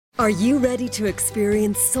Are you ready to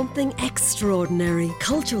experience something extraordinary?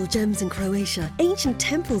 Cultural gems in Croatia, ancient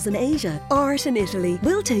temples in Asia, art in Italy.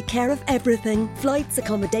 We'll take care of everything. Flights,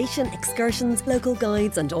 accommodation, excursions, local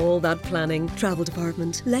guides and all that planning. Travel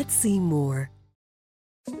department. Let's see more.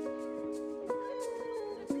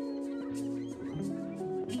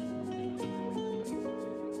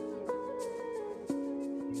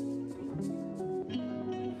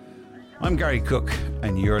 I'm Gary Cooke,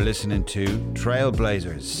 and you're listening to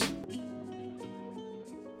Trailblazers.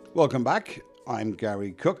 Welcome back. I'm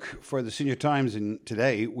Gary Cooke for the Senior Times, and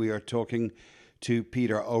today we are talking to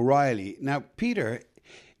Peter O'Reilly. Now, Peter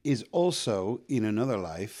is also, in another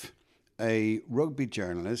life, a rugby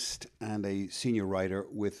journalist and a senior writer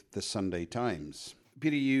with the Sunday Times.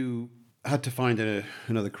 Peter, you had to find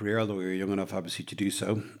another career, although you were young enough, obviously, to do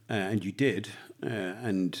so, and you did.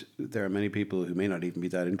 And there are many people who may not even be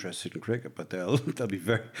that interested in cricket, but they'll be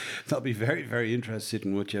very, very interested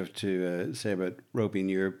in what you have to say about rugby. And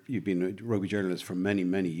you've been a rugby journalist for many,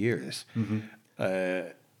 many years. Mm-hmm.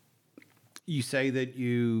 You say that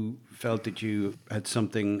you felt that you had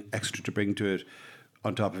something extra to bring to it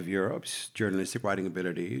on top of your journalistic writing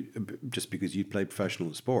ability, just because you'd played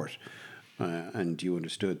professional sport. And you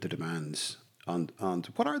understood the demands on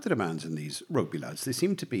what are the demands in these rugby lads? They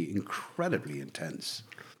seem to be incredibly intense.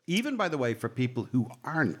 Even, by the way, for people who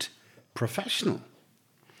aren't professional,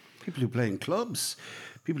 people who play in clubs,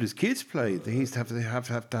 people whose kids play, they have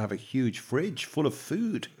to have a huge fridge full of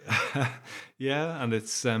food. Yeah, and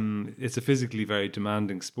it's a physically very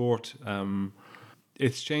demanding sport.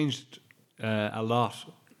 It's changed a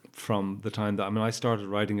lot from the time that, I started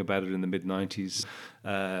writing about it in the mid-90s,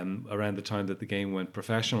 around the time that the game went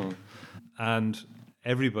professional. And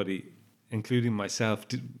everybody, including myself,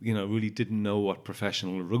 really didn't know what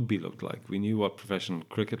professional rugby looked like. We knew what professional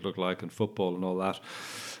cricket looked like and football and all that.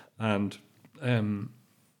 And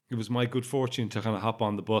it was my good fortune to kind of hop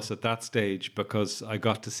on the bus at that stage, because I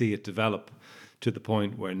got to see it develop to the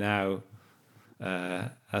point where now,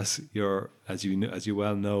 as you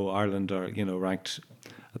well know, Ireland are ranked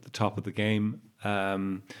at the top of the game.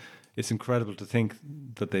 It's incredible to think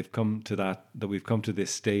that we've come to this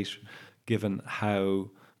state, given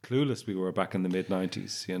how clueless we were back in the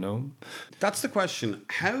mid-90s. That's the question.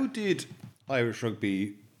 How did Irish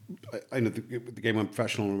rugby, I know the game went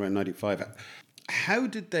professional around 95, how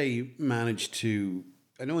did they manage to,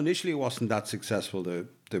 I know initially it wasn't that successful, the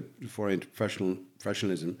foray into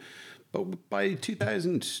professionalism, but by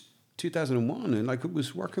 2001, and it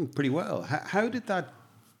was working pretty well. How did that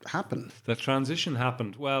happen? That transition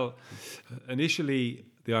happened. Well, initially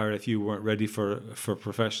the RFU weren't ready for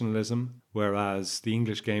professionalism, whereas the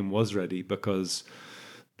English game was ready, because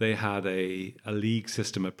they had a league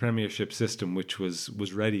system, a premiership system, which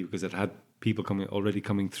was ready because it had people already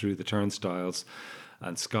coming through the turnstiles,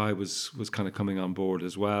 and Sky was kind of coming on board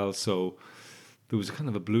as well. So there was kind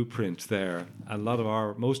of a blueprint there, and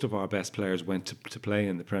most of our best players went to play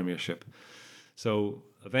in the premiership. So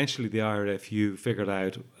eventually the RFU figured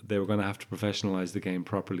out they were going to have to professionalise the game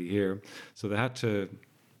properly here. So they had to,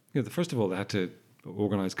 first of all, they had to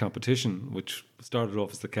organise competition, which started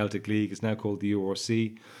off as the Celtic League, is now called the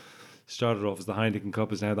URC. Started off as the Heineken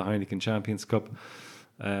Cup, is now the Heineken Champions Cup.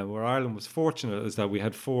 Where Ireland was fortunate is that we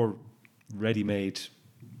had 4 ready-made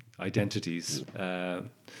identities.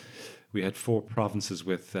 We had 4 provinces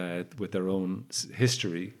with their own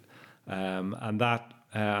history,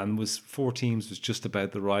 and was 4 teams was just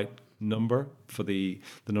about the right number for the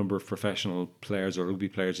number of professional players or rugby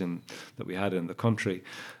players that we had in the country.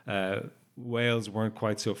 Wales weren't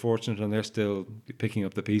quite so fortunate, and they're still picking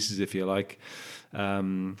up the pieces, if you like.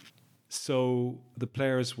 So the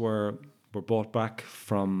players were brought back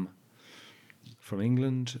from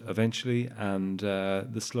England eventually, and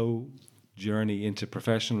the slow journey into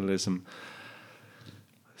professionalism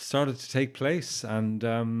started to take place. And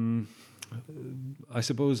I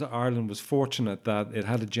suppose Ireland was fortunate that it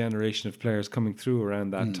had a generation of players coming through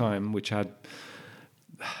around that time, which had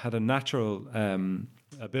a natural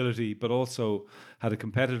ability, but also had a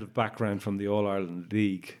competitive background from the All-Ireland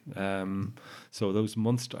League. So those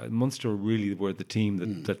Munster really were the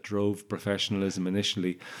team that drove professionalism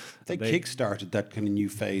initially. They kick-started that kind of new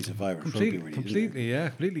phase of Irish rugby, really.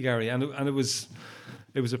 Completely, Gary. And it was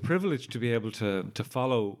a privilege to be able to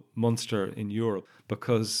follow Munster in Europe,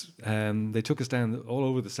 because they took us down all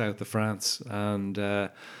over the south of France, and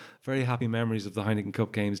very happy memories of the Heineken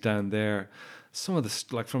Cup games down there. Some of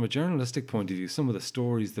the, from a journalistic point of view, some of the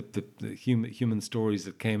stories, the human stories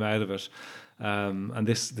that came out of it, and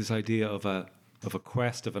this idea of a a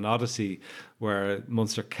quest, of an odyssey, where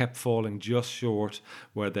Munster kept falling just short,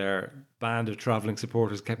 where their band of travelling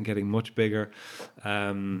supporters kept getting much bigger.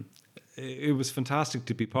 It was fantastic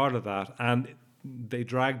to be part of that, and they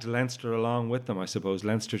dragged Leinster along with them, I suppose.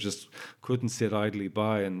 Leinster just couldn't sit idly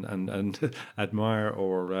by and admire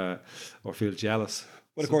or feel jealous.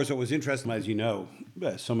 Well, of course, what was interesting, as you know,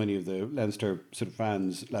 so many of the Leinster sort of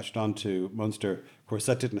fans latched on to Munster. Of course,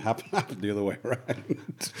 that didn't happen the other way around.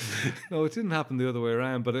 No, it didn't happen the other way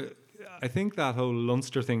around. But I think that whole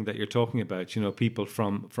Leinster thing that you're talking about, people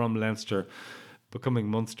from Leinster becoming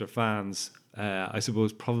Munster fans, I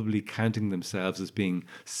suppose probably counting themselves as being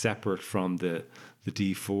separate from the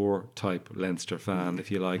D4 type Leinster fan,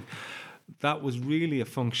 if you like. That was really a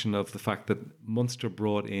function of the fact that Munster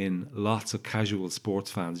brought in lots of casual sports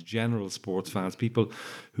fans, general sports fans, people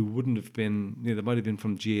who wouldn't have been, they might have been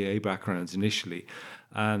from GAA backgrounds initially.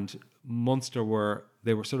 And Munster were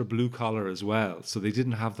sort of blue collar as well. So they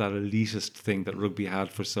didn't have that elitist thing that rugby had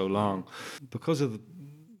for so long. Because of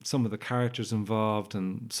some of the characters involved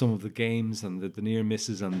and some of the games and the near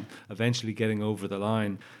misses and eventually getting over the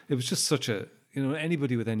line, it was just such a,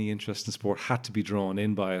 anybody with any interest in sport had to be drawn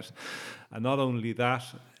in by it. And not only that,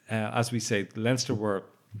 as we say, Leinster were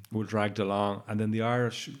dragged along, and then the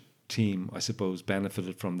Irish team, I suppose,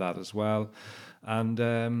 benefited from that as well. And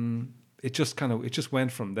it just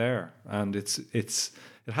went from there. And it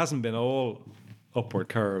hasn't been all upward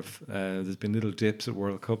curve. There's been little dips at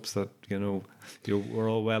World Cups that we're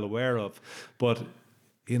all well aware of, but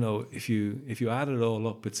if you add it all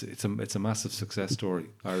up, it's a massive success story,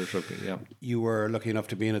 Irish rugby. Yeah, you were lucky enough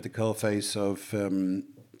to be in at the coalface of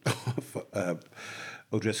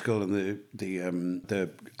O'Driscoll and the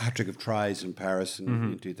hat-trick of tries in Paris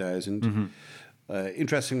in 2000. Mm-hmm.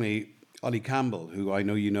 Interestingly, Ollie Campbell, who I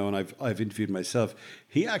know and I've interviewed myself,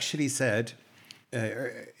 he actually said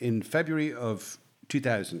in February of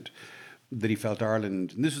 2000 that he felt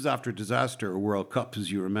Ireland, and this was after a disaster, a World Cup,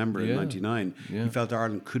 as you remember, in 99, he felt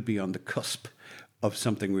Ireland could be on the cusp of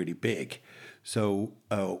something really big. So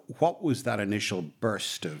what was that initial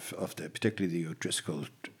burst of particularly the O'Driscoll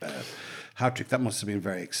hat-trick? That must have been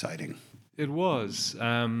very exciting. It was.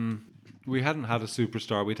 We hadn't had a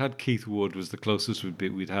superstar. We'd had Keith Wood was the closest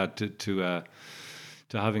we'd had to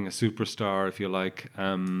having a superstar, if you like.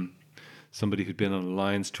 Somebody who'd been on a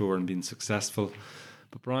Lions tour and been successful.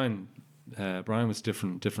 But Brian was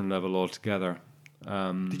different level altogether.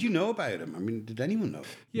 Did you know about him? I mean, did anyone know?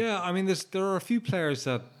 Yeah, I mean, there are a few players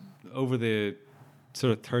that over the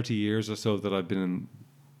sort of 30 years or so that I've been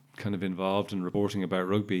kind of involved in reporting about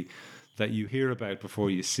rugby that you hear about before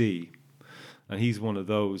you see. And he's one of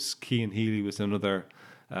those. Cian Healy was another.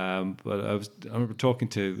 But I remember talking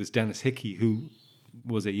to Dennis Hickey, who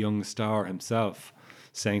was a young star himself,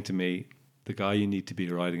 saying to me, the guy you need to be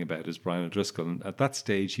writing about is Brian O'Driscoll. And at that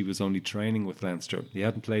stage, he was only training with Leinster. He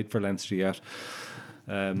hadn't played for Leinster yet.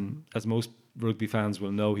 As most rugby fans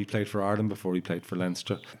will know, he played for Ireland before he played for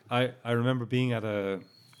Leinster. I remember being at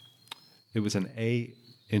it was an A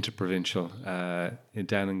interprovincial down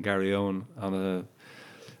in Garryowen on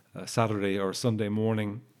a Saturday or Sunday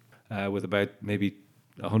morning with about maybe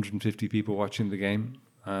 150 people watching the game.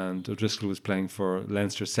 And O'Driscoll was playing for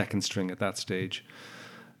Leinster's second string at that stage.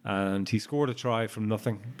 And he scored a try from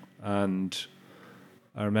nothing. And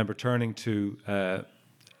I remember turning to a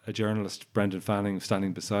journalist, Brendan Fanning,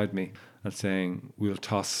 standing beside me and saying, we'll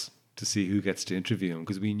toss to see who gets to interview him,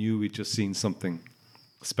 because we knew we'd just seen something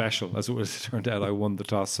special. As it turned out, I won the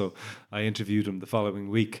toss, so I interviewed him the following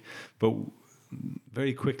week. But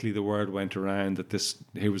very quickly the word went around that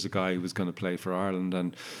here was a guy who was going to play for Ireland.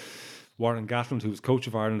 And Warren Gatland, who was coach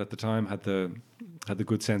of Ireland at the time, had the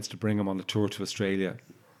good sense to bring him on a tour to Australia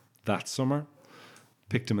that summer.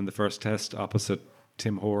 Picked him in the first test opposite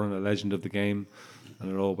Tim Horan, a legend of the game,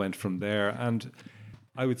 and it all went from there. And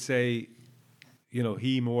I would say,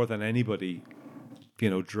 he more than anybody,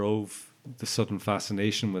 drove the sudden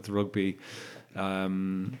fascination with rugby.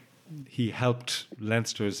 He helped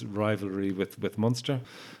Leinster's rivalry with Munster,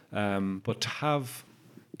 but to have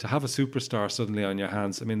a superstar suddenly on your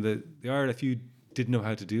hands. I mean, the RFU didn't know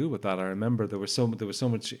how to deal with that. I remember there was so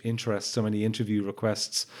much interest, so many interview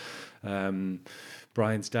requests.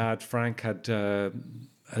 Brian's dad, Frank,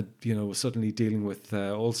 was suddenly dealing with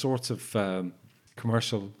all sorts of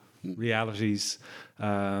commercial realities,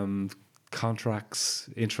 contracts,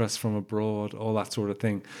 interest from abroad, all that sort of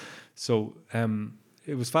thing. So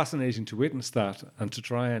it was fascinating to witness that and to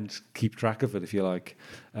try and keep track of it, if you like,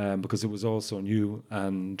 because it was all so new,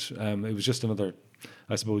 and it was just another,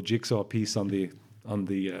 I suppose, jigsaw piece in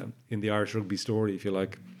the Irish rugby story, if you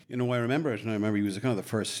like. I remember it, and I remember he was kind of the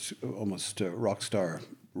first almost rock star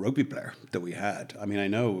rugby player that we had. I mean, I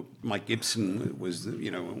know Mike Gibson was,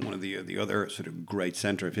 one of the other sort of great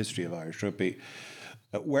centre of history of Irish rugby.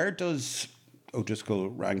 Where does O'Driscoll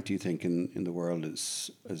rank, do you think, in the world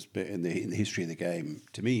as in the history of the game?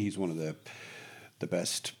 To me, he's one of the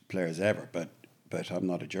best players ever, but I'm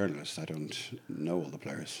not a journalist. I don't know all the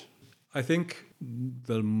players. I think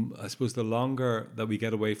I suppose the longer that we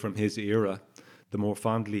get away from his era, the more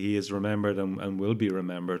fondly he is remembered and will be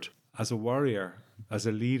remembered as a warrior, as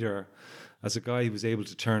a leader, as a guy who was able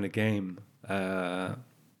to turn a game. I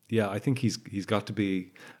think he's got to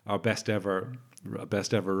be our best ever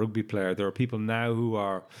rugby player. There are people now who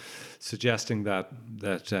are suggesting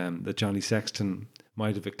that Johnny Sexton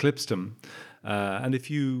might have eclipsed him, and if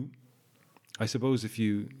you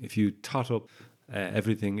tot up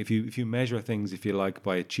everything, if you measure things, if you like,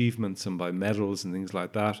 by achievements and by medals and things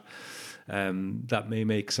like that, that may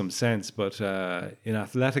make some sense. But in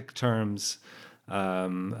athletic terms,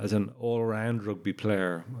 as an all-round rugby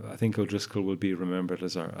player, I think O'Driscoll will be remembered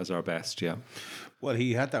as our best. Yeah. Well,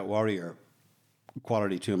 he had that warrior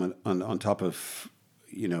quality to him, on top of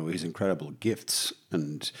his incredible gifts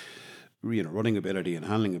and running ability and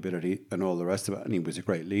handling ability and all the rest of it. And he was a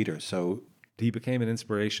great leader. So he became an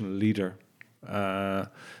inspirational leader.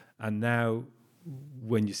 And now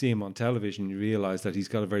when you see him on television, you realise that he's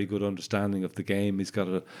got a very good understanding of the game. He's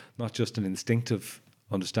got not just an instinctive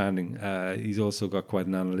understanding, he's also got quite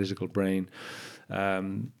an analytical brain.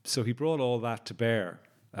 So he brought all that to bear,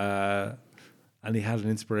 and he had an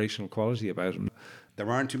inspirational quality about him. There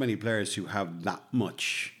aren't too many players who have that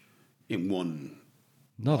much in one.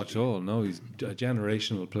 Not at all, no. He's a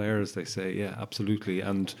generational player, as they say. Yeah, absolutely.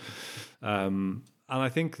 And I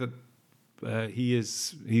think that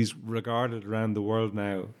he's regarded around the world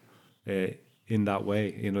now in that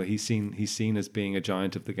way. He's seen as being a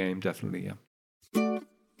giant of the game, definitely. Yeah.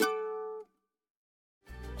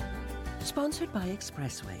 Sponsored by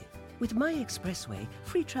Expressway. With My Expressway,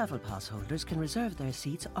 free travel pass holders can reserve their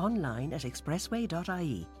seats online at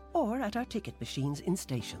expressway.ie or at our ticket machines in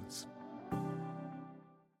stations.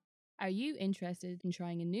 Are you interested in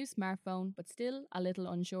trying a new smartphone but still a little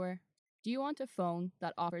unsure? Do you want a phone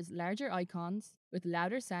that offers larger icons with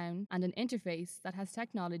louder sound and an interface that has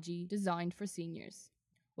technology designed for seniors?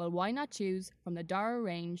 Well, why not choose from the Doro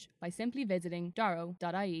range by simply visiting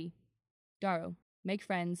doro.ie. Doro, make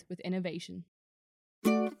friends with innovation.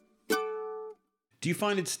 Do you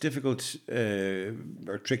find it's difficult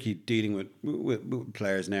or tricky dealing with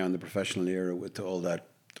players now in the professional era with all the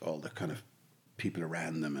kind of people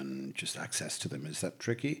around them and just access to them? Is that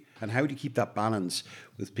tricky? And how do you keep that balance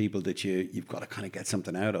with people that you've got to kind of get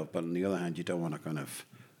something out of, but on the other hand, you don't want to kind of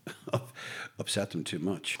upset them too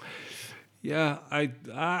much? Yeah,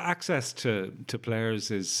 access to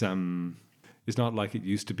players is not like it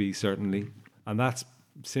used to be, certainly, and that's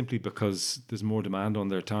simply because there's more demand on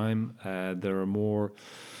their time. There are more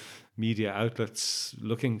media outlets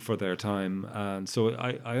looking for their time, and so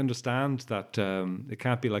I understand that it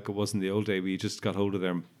can't be like it was in the old day where you just got hold of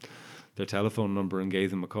their telephone number and gave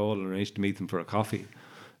them a call and arranged to meet them for a coffee.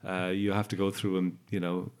 You have to go through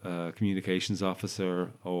a communications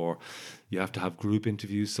officer, or you have to have group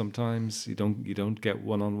interviews sometimes. You don't get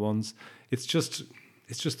one-on-ones. It's just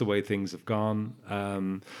the way things have gone,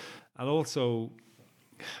 and also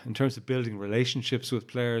in terms of building relationships with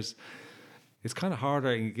players, it's kind of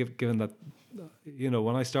harder given that,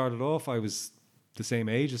 when I started off, I was the same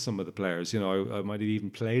age as some of the players. I might have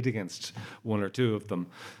even played against one or two of them,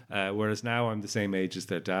 whereas now I'm the same age as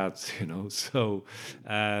their dads. So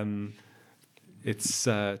it's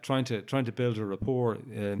trying to build a rapport.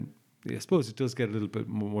 I suppose it does get a little bit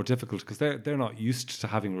more difficult because they're not used to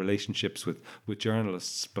having relationships with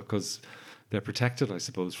journalists, because they're protected, I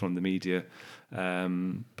suppose, from the media,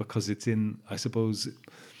 because it's in, I suppose,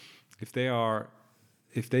 if they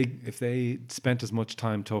spent as much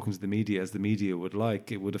time talking to the media as the media would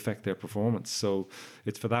like, it would affect their performance. So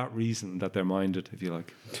it's for that reason that they're minded, if you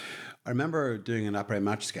like. I remember doing an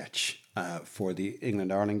après-match sketch for the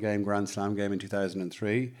England-Ireland game, Grand Slam game in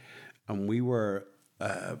 2003, and we were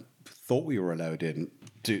thought we were allowed in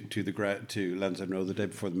to Lansdowne Road the day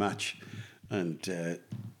before the match, and the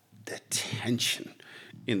tension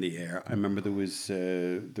in the air. I remember there was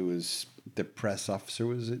the press officer,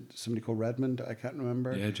 was it somebody called Redmond? I can't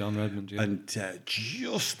remember. Yeah, John Redmond. Yeah. And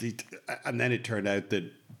and then it turned out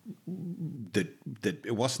that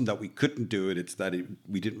it wasn't that we couldn't do it; it's that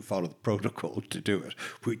we didn't follow the protocol to do it.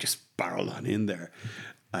 We just barreled on in there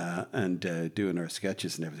and doing our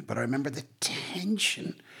sketches and everything. But I remember the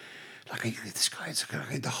tension. Like this guy's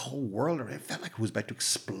the whole world around. It felt like it was about to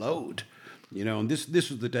explode. And this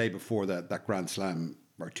was the day before that Grand Slam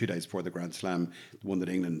or 2 days before the Grand Slam, the one that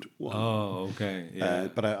England won. Oh, okay. Yeah.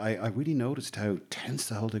 But I really noticed how tense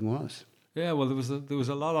the whole thing was. Yeah, well, there was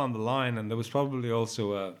a lot on the line, and there was probably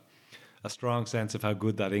also a strong sense of how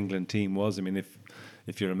good that England team was. I mean,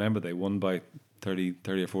 if you remember, they won by 30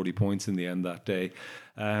 or 40 points in the end that day.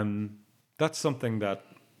 That's something that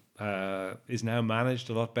is now managed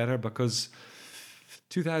a lot better, because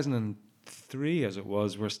 2003, as it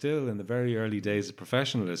was, we're still in the very early days of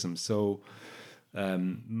professionalism. So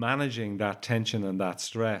managing that tension and that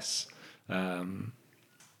stress,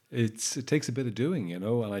 it takes a bit of doing, you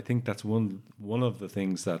know, and I think that's one of the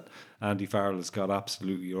things that Andy Farrell has got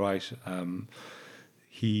absolutely right.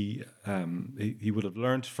 He would have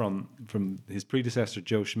learnt from his predecessor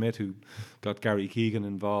Joe Schmidt, who got Gary Keegan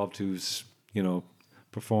involved, who's, you know,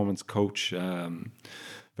 performance coach,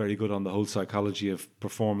 very good on the whole psychology of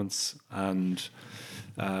performance, and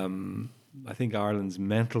I think Ireland's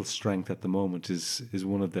mental strength at the moment is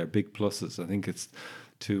one of their big pluses. I think it's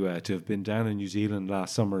to have been down in New Zealand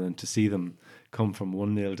last summer and to see them come from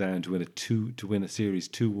 1-0 down to win a series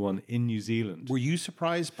 2-1 in New Zealand. Were you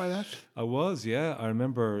surprised by that? I was, yeah. I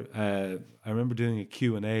remember doing a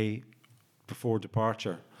Q&A before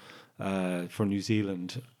departure for New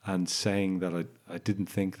Zealand and saying that I didn't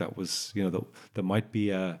think that was, you know, that there might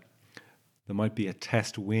be a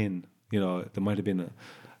test win. You know, there might have been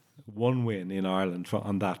one win in Ireland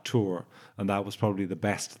on that tour, and that was probably the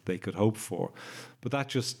best they could hope for. But that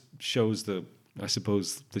just shows I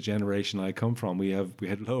suppose the generation I come from. We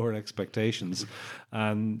had lower expectations,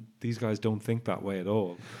 and these guys don't think that way at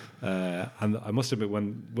all. And I must admit,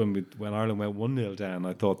 when Ireland went 1-0 down,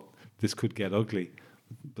 I thought this could get ugly,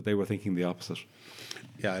 but they were thinking the opposite.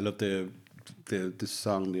 Yeah, I love the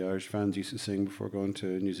song the Irish fans used to sing before going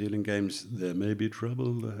to New Zealand games. There may be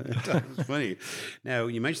trouble. That was funny. Now,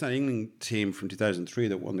 you mentioned that England team from 2003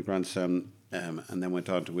 that won the Grand Slam and then went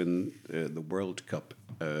on to win the World Cup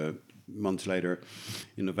months later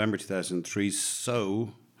in November 2003.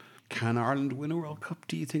 So, can Ireland win a World Cup?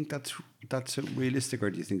 Do you think that's realistic, or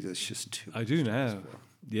do you think that's just too? I do now.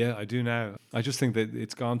 Yeah, I do now. I just think that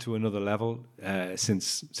it's gone to another level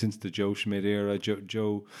since the Joe Schmidt era.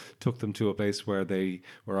 Joe took them to a place where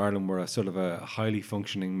Ireland were a sort of a highly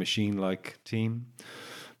functioning machine-like team,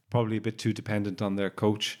 probably a bit too dependent on their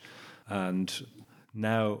coach. And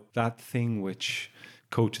now that thing which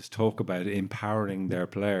coaches talk about, empowering their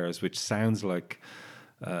players, which sounds like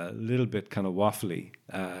a little bit kind of waffly,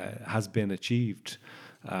 has been achieved.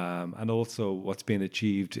 And also what's been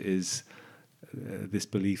achieved is this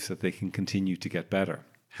belief that they can continue to get better.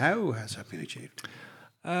 How has that been achieved?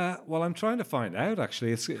 Well, I'm trying to find out.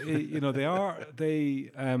 Actually, it's you know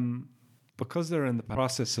because they're in the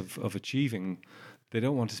process of achieving. They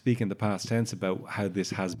don't want to speak in the past tense about how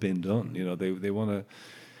this has been done. You know, they want to.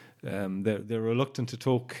 They're reluctant to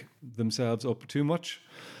talk themselves up too much.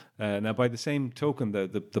 Now, by the same token,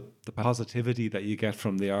 the positivity that you get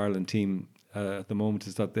from the Ireland team at the moment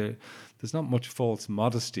is that there's not much false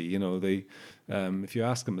modesty. You know, if you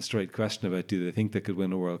ask them a straight question about do they think they could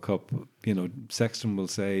win a World Cup, you know, Sexton will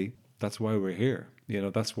say that's why we're here. You know,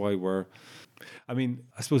 that's why we're. I mean,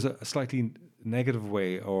 I suppose a slightly negative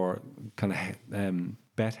way or kind of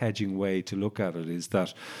bet hedging way to look at it is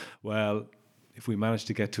that, well, if we manage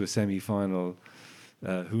to get to a semi-final,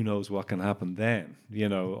 who knows what can happen then? You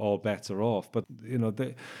know, all bets are off. But you know,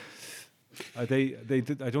 I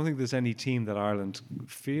don't think there's any team that Ireland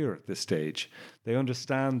fear at this stage. They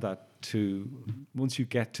understand that once you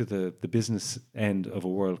get to the business end of a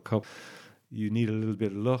World Cup, you need a little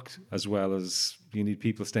bit of luck, as well as you need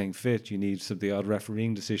people staying fit. You need the odd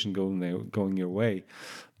refereeing decision going your way,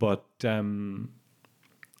 but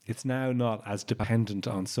it's now not as dependent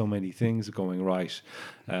on so many things going right.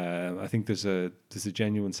 I think there's a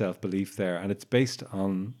genuine self-belief there, and it's based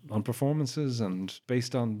on performances and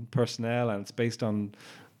based on personnel, and it's based on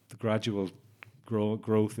the gradual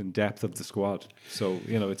growth in depth of the squad. So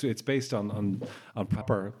you know, it's based on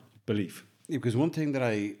proper belief. Yeah, because one thing that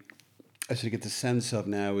I sort of get the sense of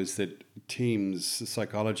now is that the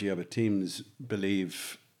psychology of it, teams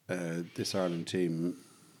believe this Ireland team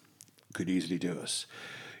could easily do us.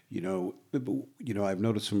 You know, I've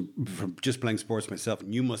noticed from just playing sports myself,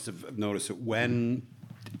 and you must have noticed it, when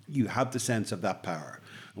you have the sense of that power,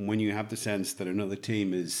 and when you have the sense that another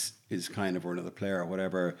team is kind of, or another player or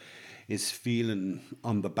whatever, is feeling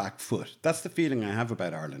on the back foot. That's the feeling I have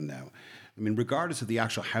about Ireland now. I mean, regardless of the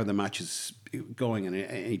actual how the match is going in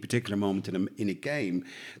any particular moment in a game,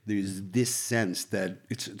 there's this sense that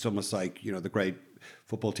it's almost like, you know, the great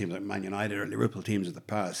football teams like Man United or Liverpool teams of the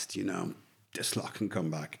past, you know, this lot can come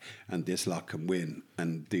back and this lot can win,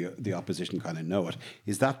 and the opposition kind of know it.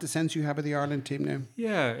 Is that the sense you have of the Ireland team now?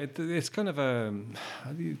 Yeah, it's kind of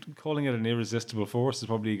calling it an irresistible force is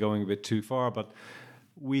probably going a bit too far, but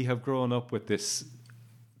we have grown up with this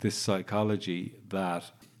psychology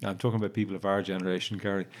that, I'm talking about people of our generation,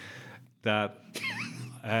 Gary, that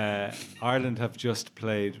Ireland have just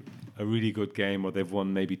played a really good game, or they've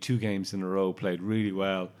won maybe 2 games in a row, played really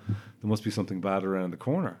well. There must be something bad around the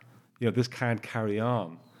corner. This can't carry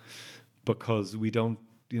on because we don't,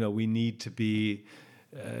 we need to be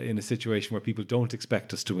in a situation where people don't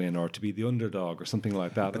expect us to win or to be the underdog or something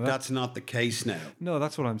like that. But that's not the case now. No,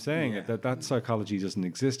 that's what I'm saying. Yeah. That psychology doesn't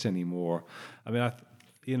exist anymore. I mean,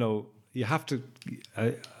 you have to.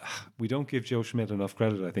 We don't give Joe Schmidt enough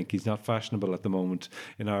credit. I think he's not fashionable at the moment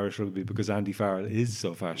in Irish rugby because Andy Farrell is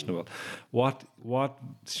so fashionable. What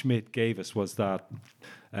Schmidt gave us was that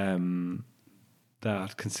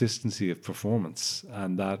consistency of performance,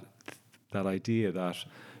 and that idea that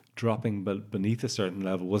dropping beneath a certain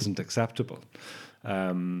level wasn't acceptable.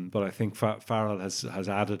 But I think Farrell has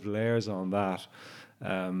added layers on that.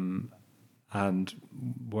 And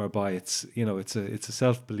whereby it's a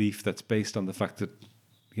self-belief that's based on the fact that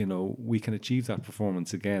we can achieve that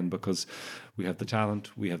performance again because we have the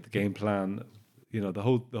talent, we have the game plan. The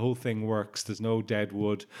whole thing works. There's no dead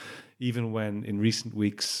wood, even when in recent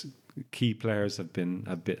weeks key players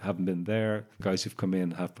haven't been there. Guys who've come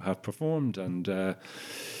in have performed, and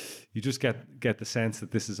you just get the sense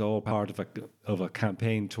that this is all part of a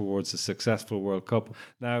campaign towards a successful World Cup.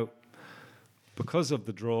 Now, because of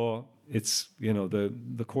the draw, it's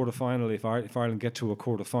the quarterfinal. If Ireland get to a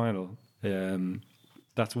quarterfinal,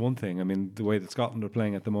 that's one thing. I mean, the way that Scotland are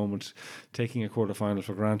playing at the moment, taking a quarterfinal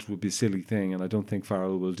for granted would be a silly thing, and I don't think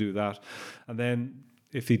Farrell will do that. And then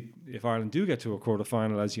if Ireland do get to a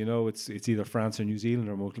quarterfinal, as you know, it's either France or New Zealand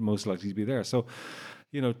are most likely to be there. So,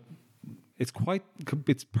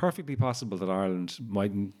 it's perfectly possible that Ireland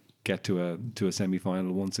mightn't get to a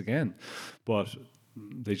semi-final once again, but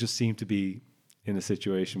they just seem to be in a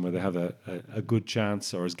situation where they have a good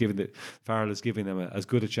chance, or Farrell is giving them as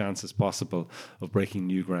good a chance as possible of breaking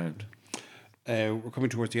new ground. We're coming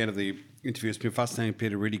towards the end of the interview. It's been fascinating,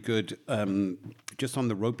 Peter, really good. Just on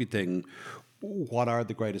the rugby thing, what are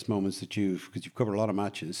the greatest moments that because you've covered a lot of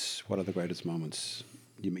matches, what are the greatest moments?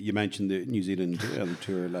 You mentioned the New Zealand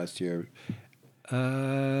tour last year.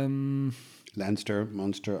 Leinster,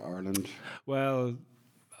 Munster, Ireland. Well,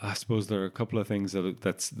 I suppose there are a couple of things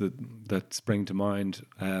that spring to mind.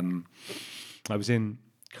 I was in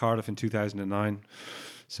Cardiff in 2009,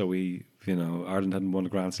 so Ireland hadn't won a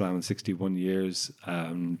Grand Slam in 61 years,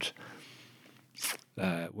 and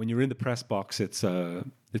when you're in the press box, it's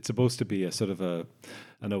supposed to be a sort of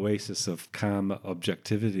an oasis of calm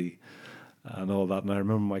objectivity and all that. And I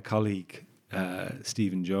remember my colleague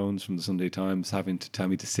Stephen Jones from the Sunday Times having to tell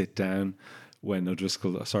me to sit down when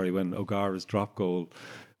O'Gara's drop goal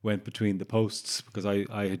went between the posts, because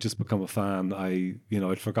I had just become a fan.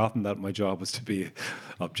 I'd forgotten that my job was to be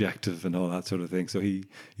objective and all that sort of thing. So he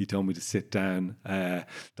told me to sit down.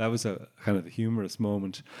 That was a kind of a humorous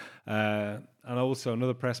moment. And also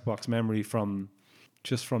another press box memory from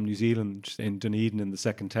New Zealand in Dunedin in the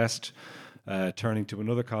second test, turning to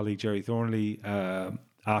another colleague, Jerry Thornley,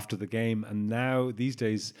 after the game. And now these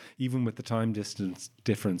days, even with the time distance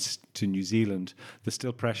difference to New Zealand, there's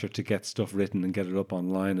still pressure to get stuff written and get it up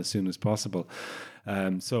online as soon as possible.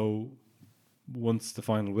 So once the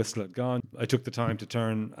final whistle had gone, I took the time to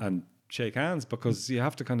turn and shake hands, because you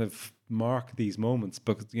have to kind of mark these moments,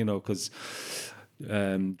 because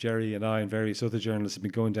Jerry and I and various other journalists have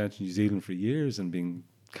been going down to New Zealand for years and being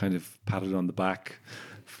kind of patted on the back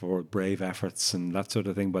for brave efforts and that sort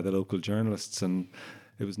of thing by the local journalists. And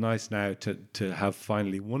it was nice now to have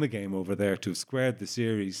finally won a game over there, to have squared the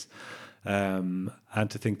series, and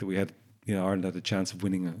to think that we had, Ireland had a chance of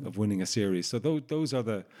winning a series. So those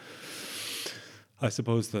are I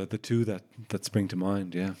suppose the two that spring to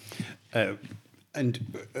mind. Yeah.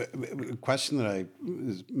 And a question that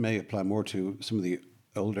may apply more to some of the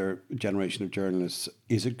older generation of journalists: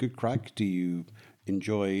 is it good crack? Do you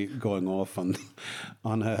enjoy going off on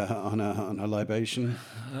a libation?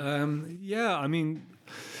 Yeah, I mean,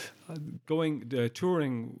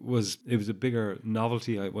 touring was a bigger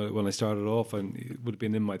novelty when I started off, and it would have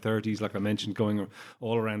been in my 30s, like I mentioned, going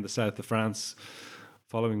all around the south of France,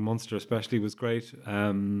 following Munster especially was great.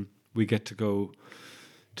 We get to go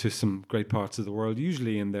to some great parts of the world,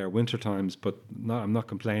 usually in their winter times, but I'm not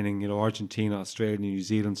complaining. Argentina, Australia, New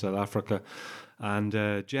Zealand, South Africa, and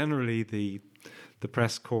generally the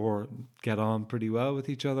press corps get on pretty well with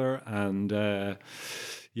each other, and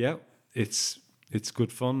it's it's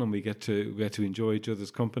good fun, and we get to enjoy each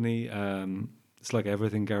other's company. It's like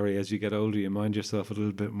everything, Gary. As you get older, you mind yourself a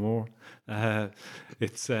little bit more. Some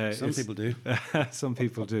people do. Some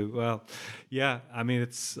people do. Well, yeah. I mean,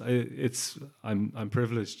 I'm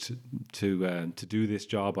privileged to do this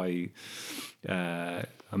job. I'm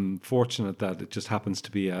fortunate that it just happens to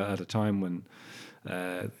be at a time when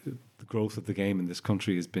the growth of the game in this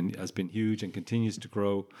country has been huge and continues to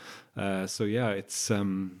grow. So yeah, it's.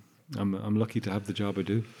 I'm lucky to have the job I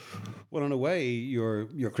do. Well, in a way, your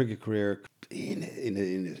cricket career,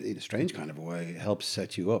 in a strange kind of a way, helps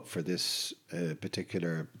set you up for this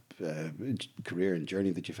particular career and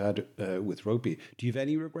journey that you've had with rugby. Do you have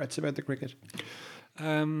any regrets about the cricket?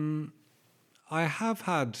 I have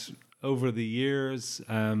had over the years.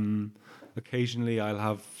 Occasionally, I'll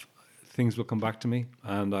have things will come back to me,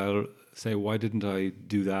 and I'll say, "Why didn't I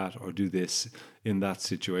do that or do this in that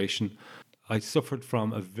situation?" I suffered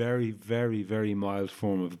from a very, very, very mild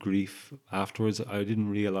form of grief afterwards. I didn't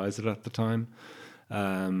realize it at the time.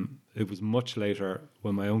 It was much later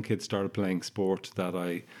when my own kids started playing sport that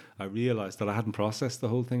I realized that I hadn't processed the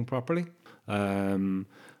whole thing properly.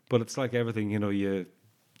 But it's like everything, you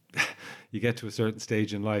get to a certain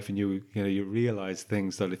stage in life and you realize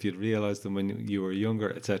things that if you'd realized them when you were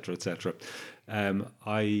younger, etc., etc.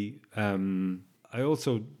 I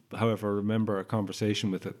also, however, remember a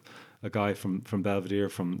conversation with a guy from Belvedere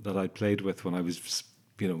that I played with when I was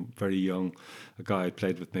very young, a guy I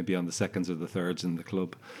played with maybe on the seconds or the thirds in the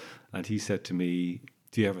club, and he said to me,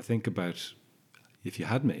 "Do you ever think about if you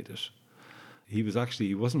had made it?" He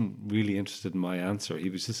wasn't really interested in my answer.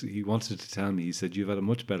 He wanted to tell me, he said, "You've had a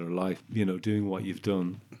much better life, doing what you've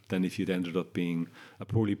done than if you'd ended up being a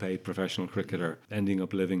poorly paid professional cricketer, ending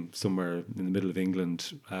up living somewhere in the middle of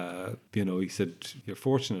England." He said, "You're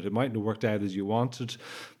fortunate. It mightn't have worked out as you wanted,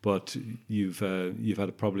 but you've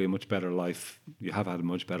had probably a much better life. You have had a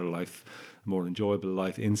much better life, a more enjoyable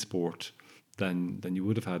life in sport than you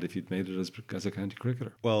would have had if you'd made it as a county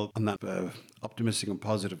cricketer." Well, on that optimistic and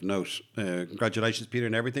positive note, congratulations, Peter,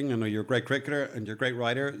 and everything. I know you're a great cricketer and you're a great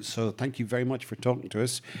writer, so thank you very much for talking to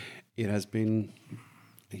us. It has been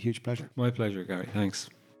a huge pleasure. My pleasure, Gary. Thanks.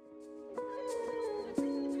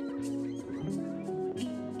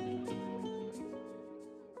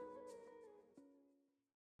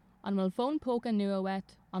 An bhfuil phone póca nua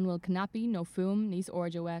wet, an bhfuil cnapi nó fum níos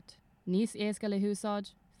orja wet. Níos éasca le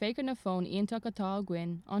húsáid, fécar na phone ionach atá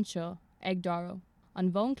gcuin an seo ag daro.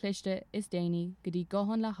 An bhón cliste is déine go dtí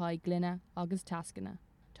gohan le haid gline agus tascanna.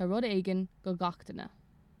 Tá rud éigen go gachtainna.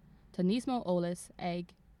 Tá níos mó eolas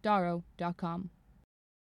ag daro.com.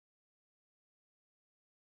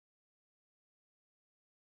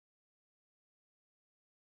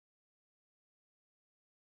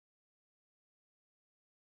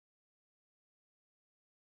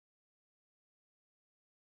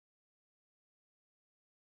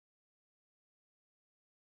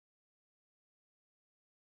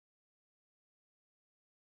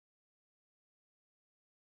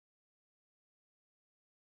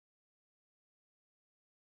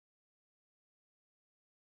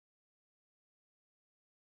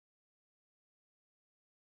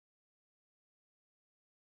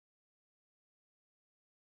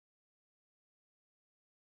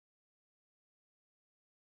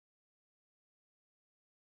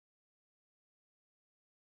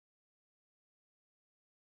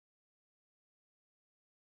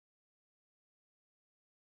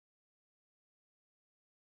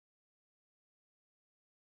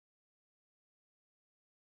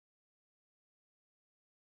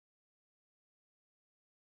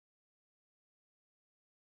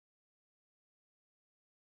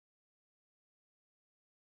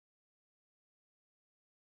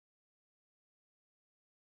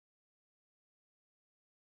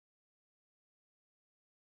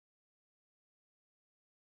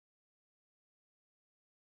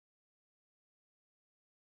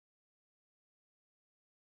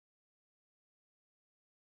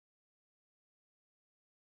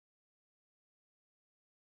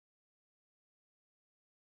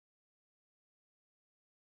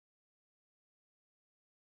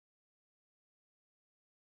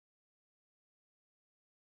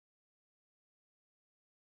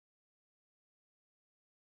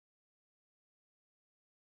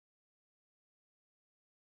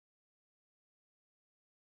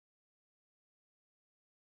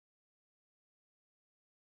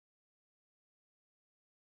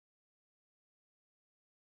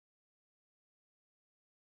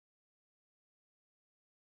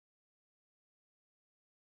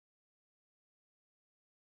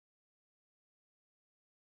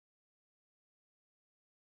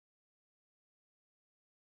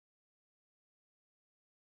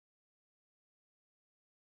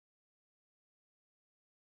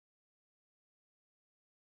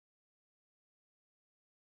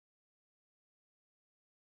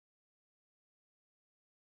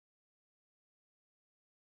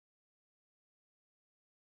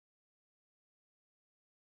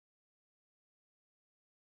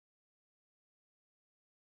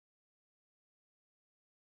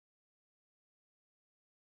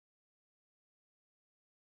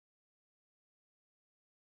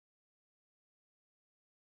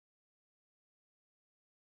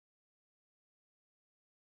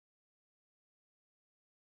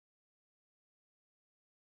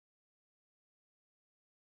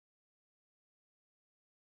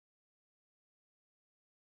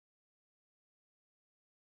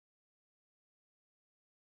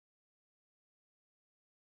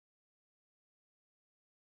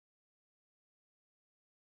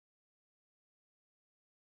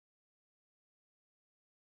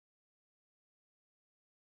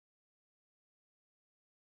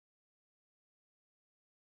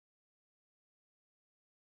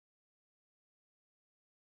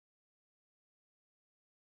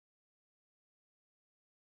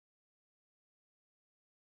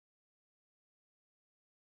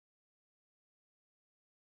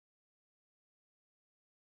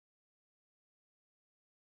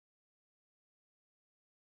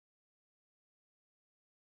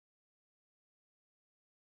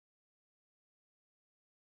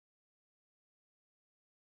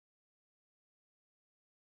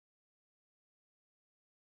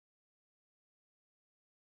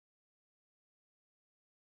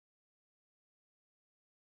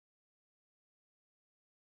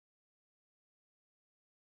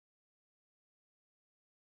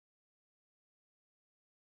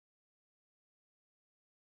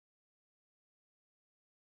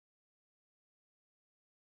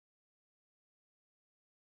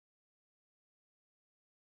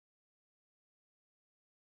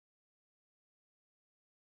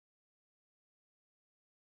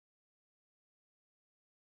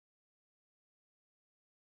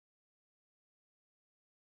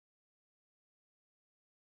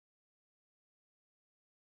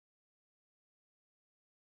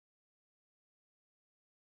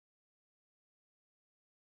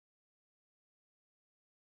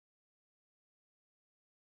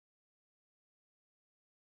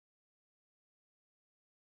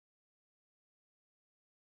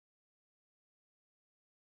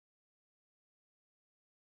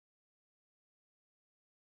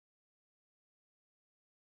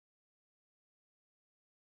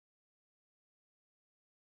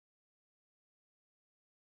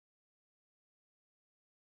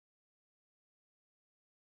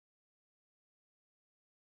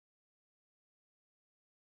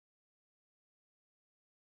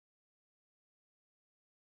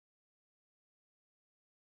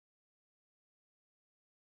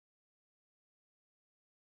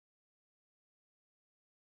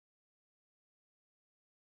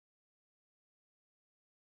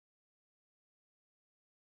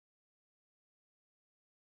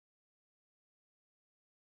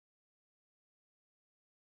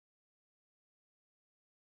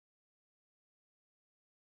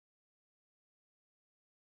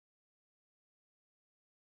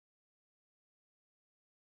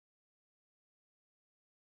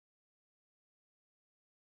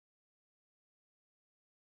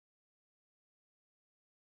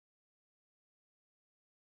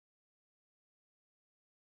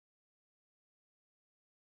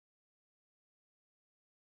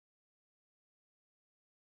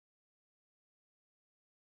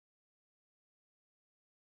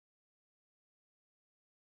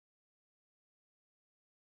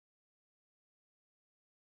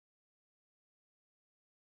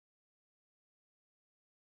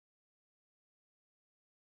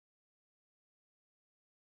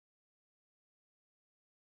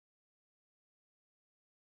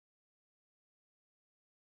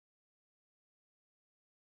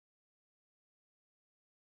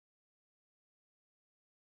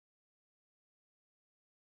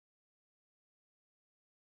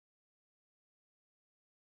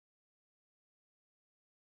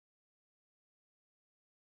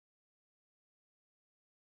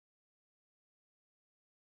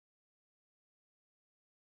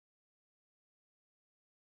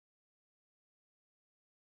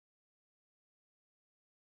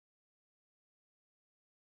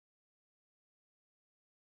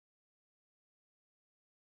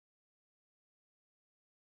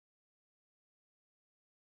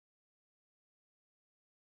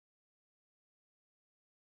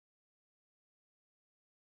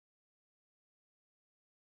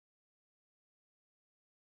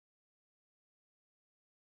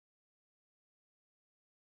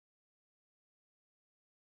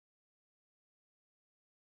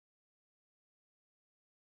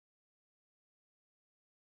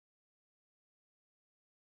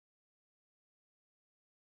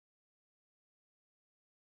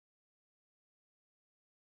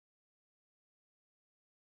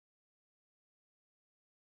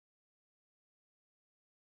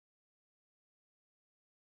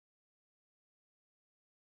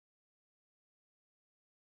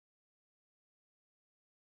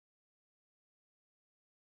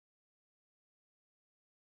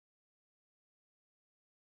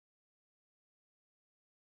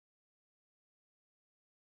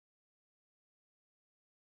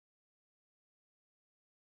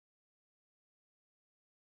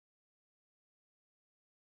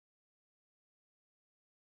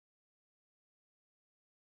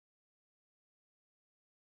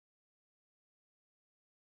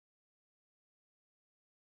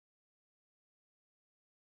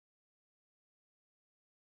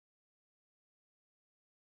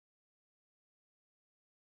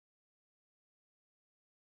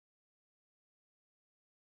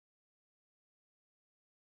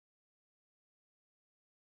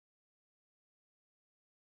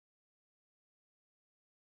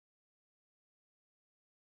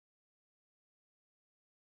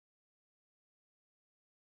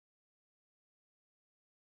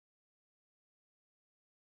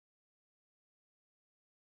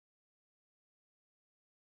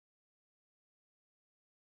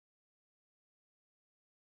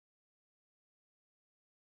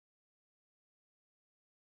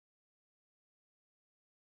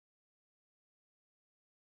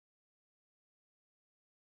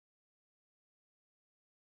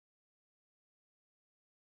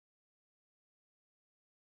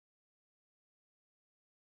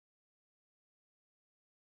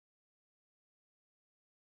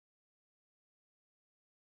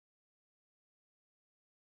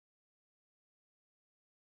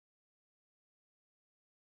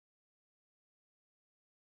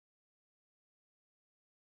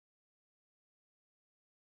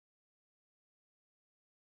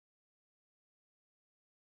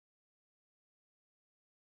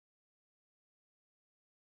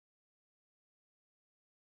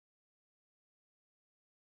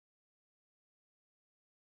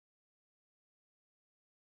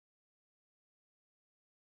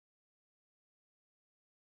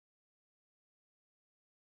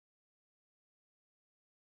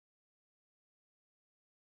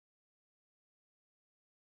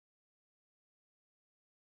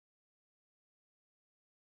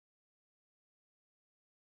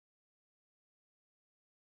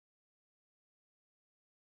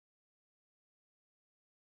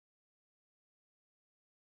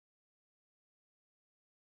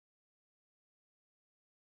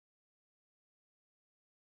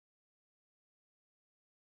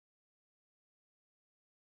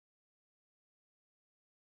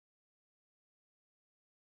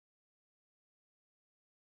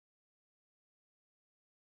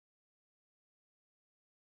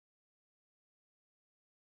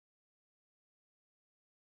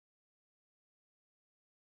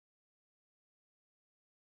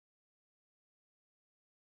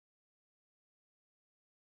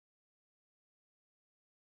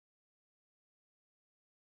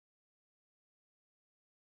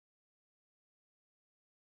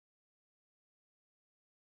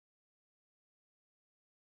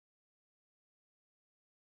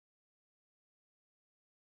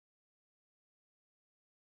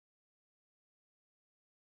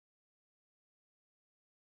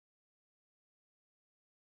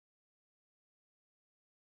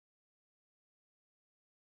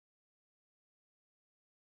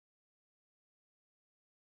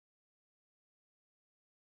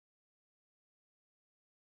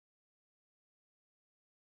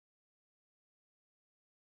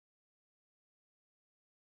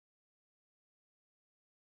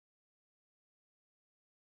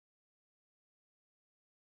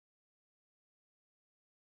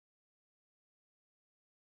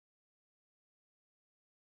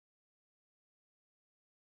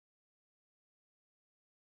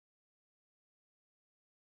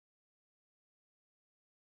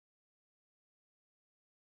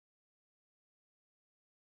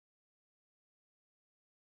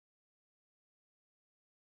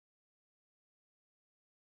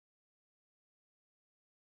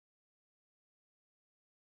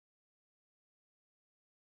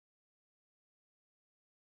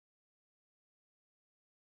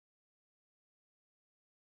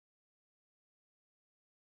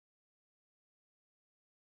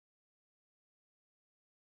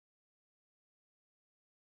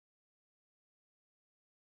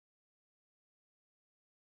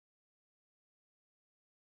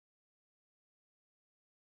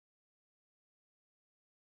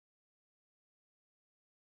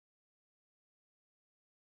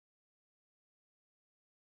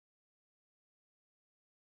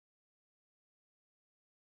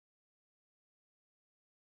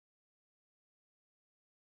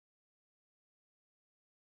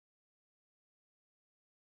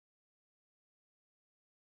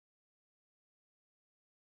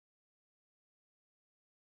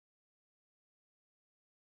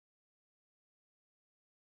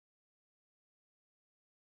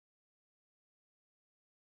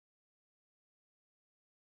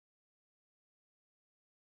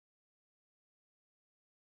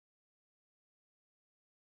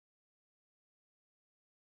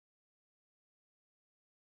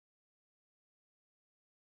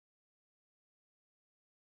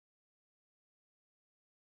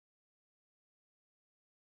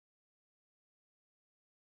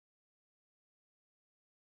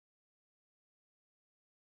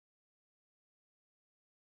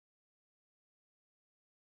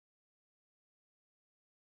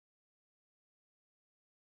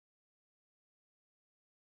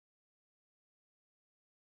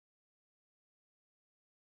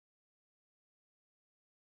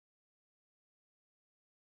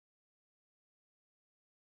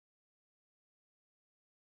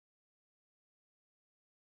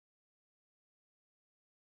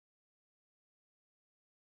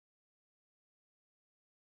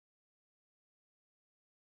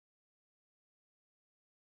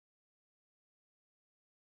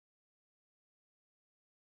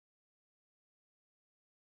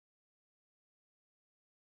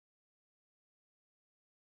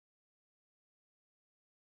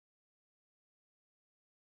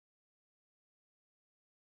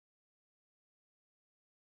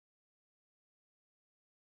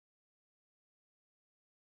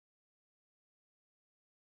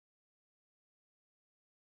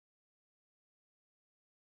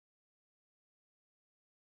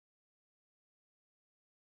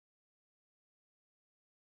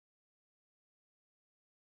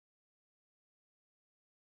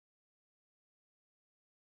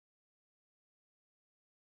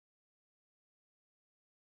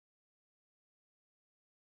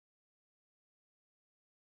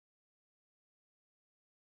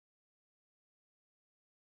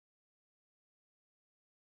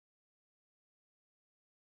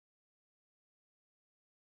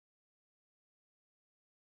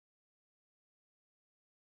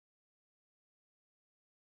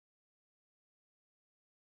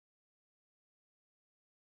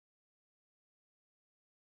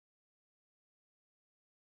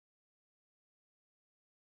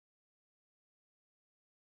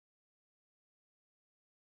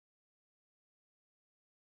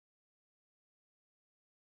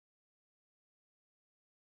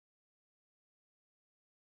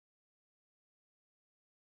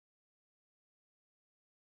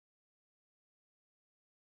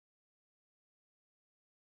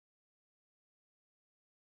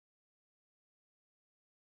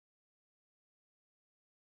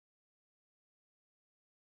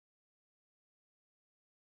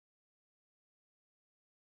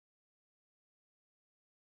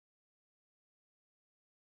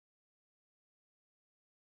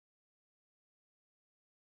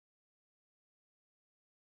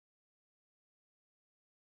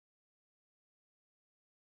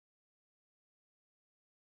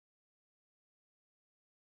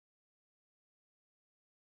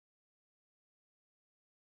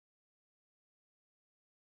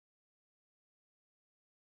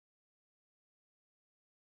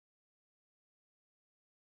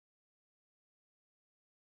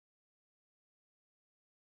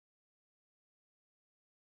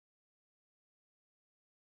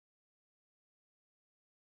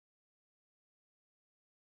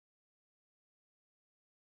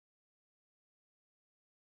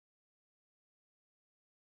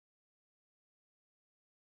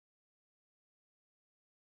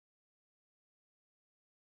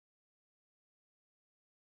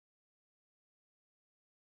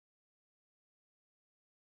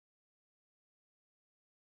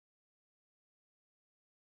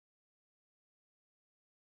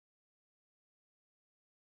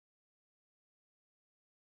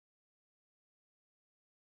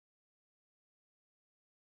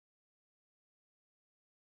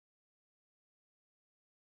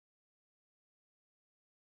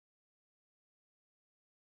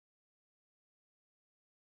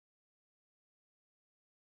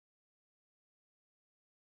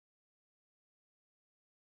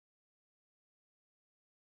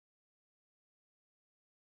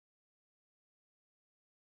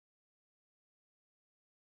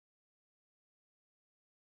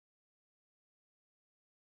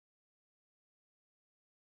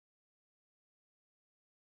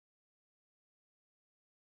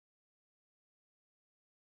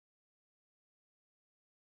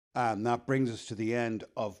 And that brings us to the end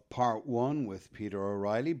of part 1 with Peter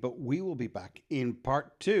O'Reilly, but we will be back in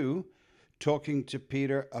part 2 talking to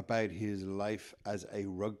Peter about his life as a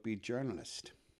rugby journalist.